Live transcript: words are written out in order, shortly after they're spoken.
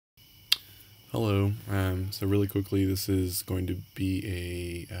Hello. So really quickly, this is going to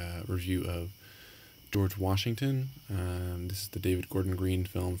be a review of George Washington. This is the David Gordon Green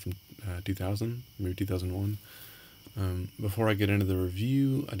film from 2000, maybe 2001. Before I get into the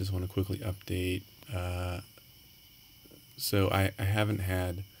review, I just want to quickly update. So I haven't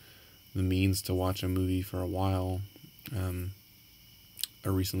had the means to watch a movie for a while. I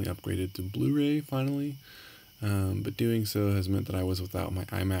recently upgraded to Blu-ray finally, but doing so has meant that I was without my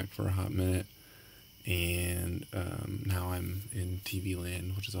iMac for a hot minute. And now I'm in TV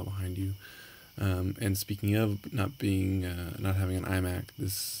land, which is all behind you. And speaking of not having an iMac,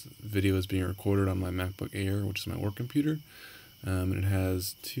 this video is being recorded on my MacBook Air, which is my work computer. And it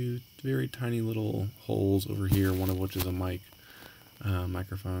has two very tiny little holes over here, one of which is a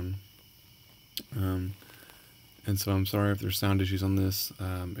microphone. And so I'm sorry if there's sound issues on this.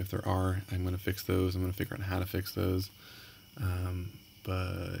 If there are, I'm going to fix those. I'm going to figure out how to fix those.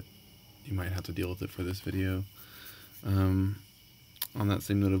 But you might have to deal with it for this video. On that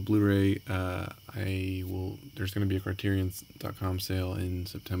same note of Blu-ray, there's going to be a Criterion.com sale in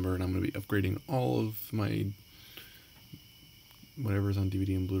September, and I'm going to be upgrading all of my whatever's on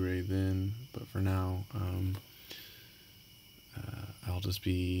DVD and Blu-ray then. But for now, I'll just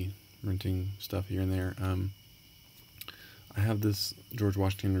be renting stuff here and there. I have this George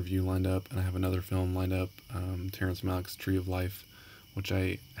Washington review lined up, and I have another film lined up, Terrence Malick's Tree of Life, which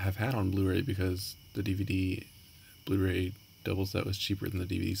I have had on Blu-ray because the DVD Blu-ray double set was cheaper than the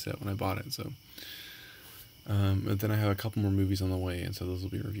DVD set when I bought it. So, but then I have a couple more movies on the way, and so those will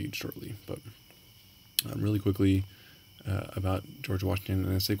be reviewed shortly. But really quickly about George Washington,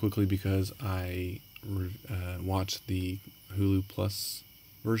 and I say quickly because I watched the Hulu Plus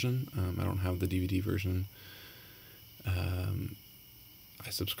version. I don't have the DVD version.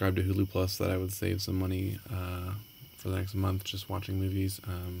 I subscribed to Hulu Plus so that I would save some money for the next month just watching movies.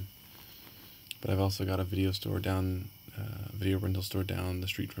 But I've also got a video rental store down the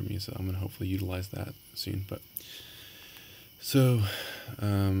street from me, so I'm going to hopefully utilize that soon. But so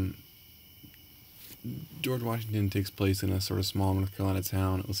George Washington takes place in a sort of small North Carolina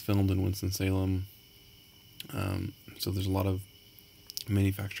town. It was filmed in Winston-Salem. So there's a lot of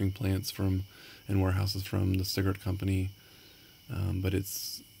manufacturing plants and warehouses from the cigarette company. But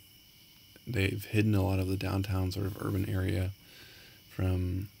they've hidden a lot of the downtown sort of urban area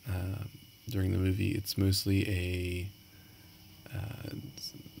from during the movie. It's mostly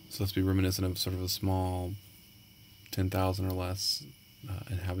it's supposed to be reminiscent of sort of a small 10,000 or less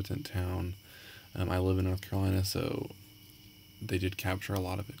inhabitant town. I live in North Carolina, so they did capture a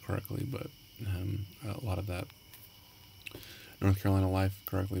lot of it correctly, but a lot of that North Carolina life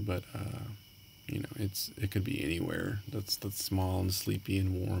correctly, but it could be anywhere that's small and sleepy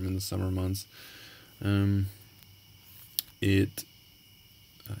and warm in the summer months. It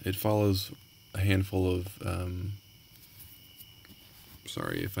follows a handful of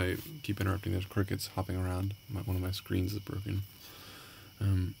sorry if I keep interrupting. There's crickets hopping around. One of my screens is broken.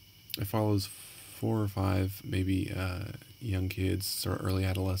 It follows 4 or 5 maybe young kids, sort of early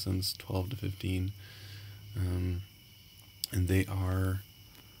adolescents, 12 to 15, and they are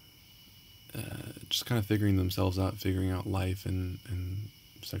just kind of figuring themselves out, figuring out life and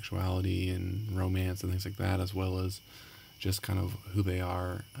sexuality and romance and things like that, as well as just kind of who they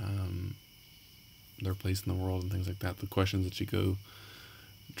are, their place in the world and things like that. The questions that you go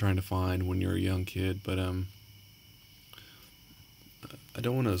trying to find when you're a young kid. But I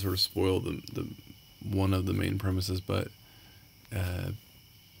don't want to sort of spoil the one of the main premises, but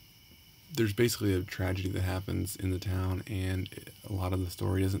there's basically a tragedy that happens in the town, and a lot of the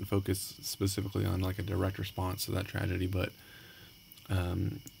story doesn't focus specifically on like a direct response to that tragedy, but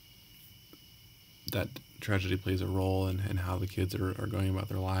that tragedy plays a role in how the kids are going about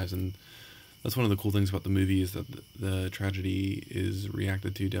their lives. And that's one of the cool things about the movie, is that the tragedy is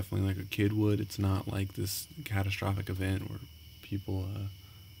reacted to definitely like a kid would. It's not like this catastrophic event where people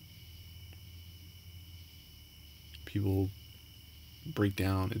break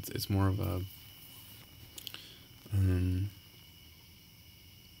down. It's more of a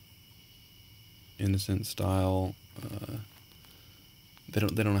innocent style. They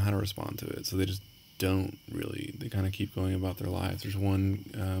don't know how to respond to it, so they just don't really. They kind of keep going about their lives. There's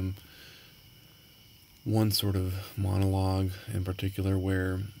one sort of monologue in particular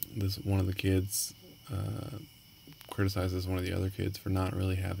where one of the kids criticizes one of the other kids for not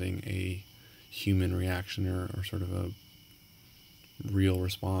really having a human reaction or sort of a real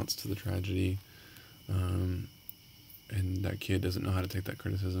response to the tragedy, and that kid doesn't know how to take that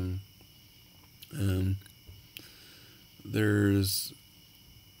criticism. There's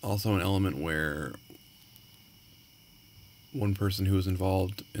also an element where one person who was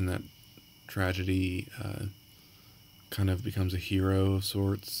involved in that tragedy kind of becomes a hero of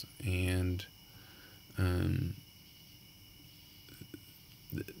sorts, and um,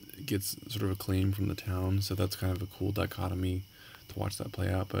 gets sort of acclaim from the town. So that's kind of a cool dichotomy to watch that play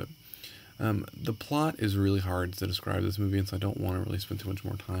out. But the plot is really hard to describe this movie, and so I don't want to really spend too much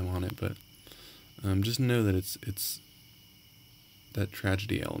more time on it. But just know that it's that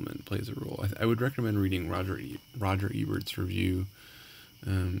tragedy element plays a role. I would recommend reading Roger Ebert's review.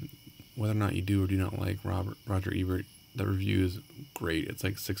 Whether or not you do or do not like Roger Ebert, that review is great. It's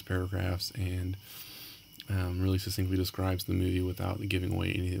like 6 paragraphs and really succinctly describes the movie without giving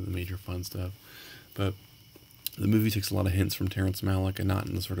away any of the major fun stuff. But the movie takes a lot of hints from Terrence Malick, and not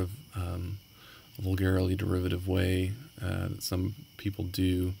in the sort of vulgarly derivative way that some people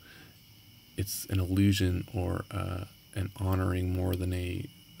do. It's an allusion or an honoring more than a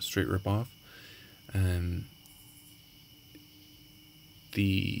straight ripoff.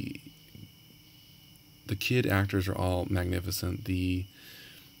 The kid actors are all magnificent. The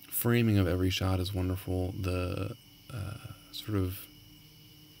framing of every shot is wonderful. The sort of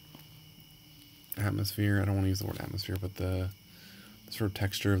atmosphere, I don't want to use the word atmosphere, but the sort of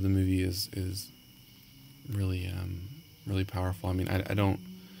texture of the movie is really really powerful. I mean,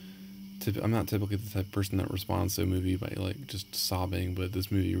 I'm not typically the type of person that responds to a movie by like just sobbing, but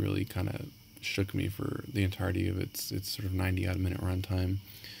this movie really kind of shook me for the entirety of its sort of 90-odd minute runtime.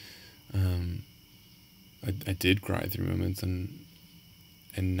 I did cry through moments, and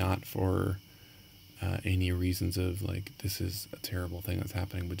not for any reasons of like this is a terrible thing that's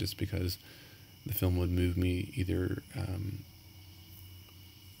happening, but just because the film would move me. Either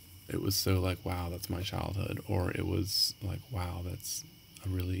it was so like, wow, that's my childhood, or it was like, wow, that's a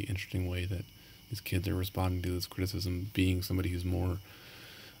really interesting way that these kids are responding to this criticism, being somebody who's more,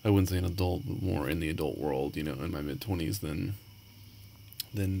 I wouldn't say an adult, but more in the adult world, you know, in my mid-20s than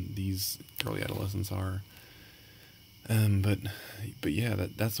these early adolescents are. But yeah,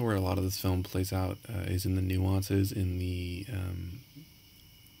 that's where a lot of this film plays out, is in the nuances, in the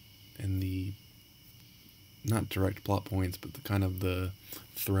not direct plot points, but the kind of the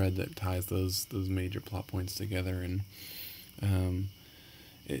thread that ties those major plot points together. And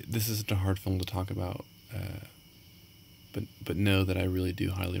this is such a hard film to talk about, but know that I really do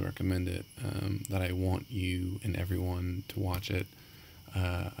highly recommend it. That I want you and everyone to watch it.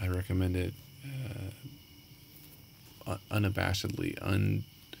 I recommend it unabashedly,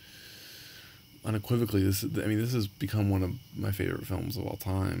 unequivocally. This has become one of my favorite films of all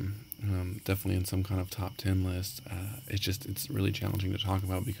time. Definitely in some kind of top 10 list. It's really challenging to talk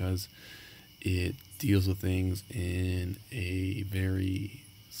about because it deals with things in a very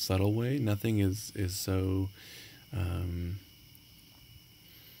subtle way. Nothing is so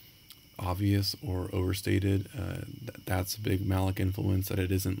obvious or overstated. That's a big Malick influence, that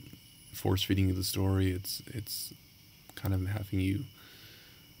it isn't force feeding you the story. It's kind of having you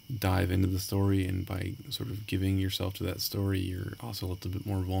dive into the story, and by sort of giving yourself to that story, you're also a little bit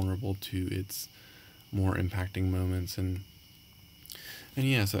more vulnerable to its more impacting moments. And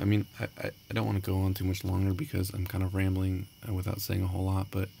yeah, so I mean, I don't want to go on too much longer because I'm kind of rambling without saying a whole lot,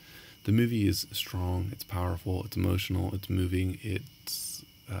 but the movie is strong, it's powerful, it's emotional, it's moving, it's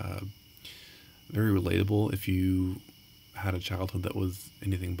very relatable if you had a childhood that was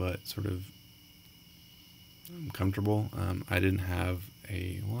anything but sort of comfortable. I didn't have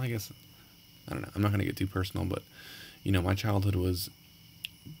I guess, I don't know, I'm not going to get too personal, but, you know, my childhood was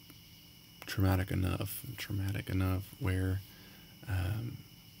traumatic enough where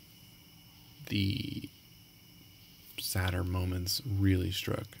the sadder moments really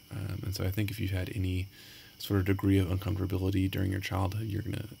struck. And so I think if you had any sort of degree of uncomfortability during your childhood, you're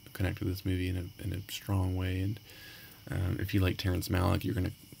going to connect with this movie in a strong way. And if you like Terrence Malick, you're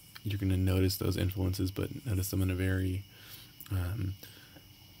going to notice those influences, but notice them in a very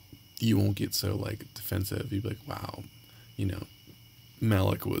you won't get so like defensive. You'd be like, wow, you know,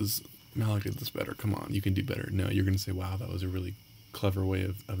 Malick did this better. Come on, you can do better. No, you're going to say, wow, that was a really clever way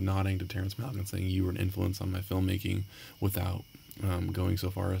of nodding to Terrence Malick and saying you were an influence on my filmmaking without going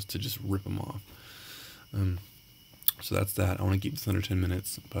so far as to just rip him off. So that's that. I want to keep this under 10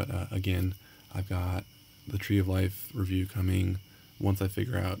 minutes, but again, I've got the Tree of Life review coming once I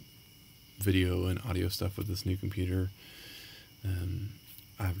figure out video and audio stuff with this new computer.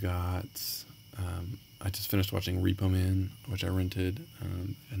 I've got I just finished watching Repo Man, which I rented,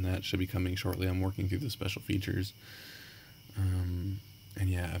 and that should be coming shortly. I'm working through the special features, and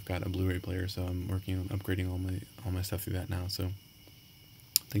yeah, I've got a Blu-ray player, so I'm working on upgrading all my stuff through that now. So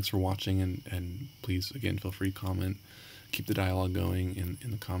thanks for watching, and please, again, feel free to comment, keep the dialogue going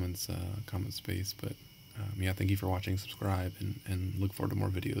in the comment space. But Yeah, thank you for watching. Subscribe, and look forward to more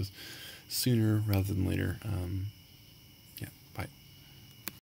videos sooner rather than later.